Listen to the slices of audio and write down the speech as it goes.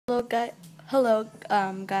Guys,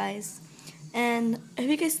 and if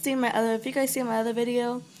you guys see my other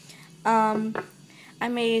video, um, I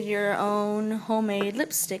made your own homemade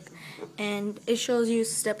lipstick, and it shows you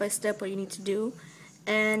step by step what you need to do,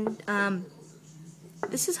 and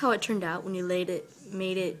this is how it turned out when you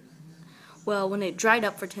made it. Well, when it dried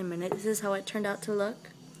up for 10 minutes, this is how it turned out to look.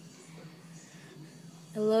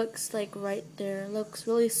 It looks like right there. It looks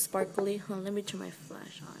really sparkly. Hold on, let me turn my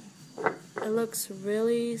flash on. It looks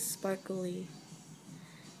really sparkly.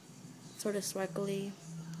 Sort of sparkly.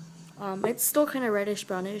 It's still kind of reddish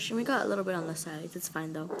brownish, and we got a little bit on the sides. It's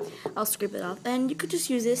fine though. I'll scrape it off. And you could just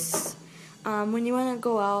use this when you want to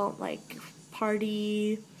go out, like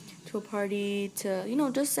to a party,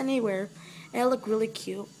 to just anywhere. And it'll look really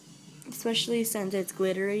cute, especially since it's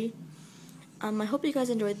glittery. I hope you guys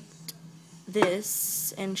enjoyed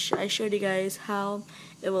this, and I showed you guys how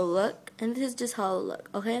it will look, and this is just how it'll look,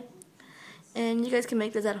 okay? And you guys can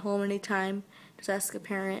make this at home anytime. Just ask a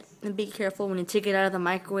parent, and be careful when you take it out of the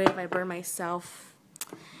microwave. I burned myself.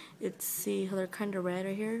 See how they're kind of red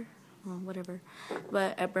right here? Well, whatever.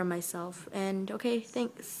 But I burned myself. And okay,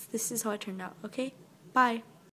 thanks. This is how it turned out. Okay, bye.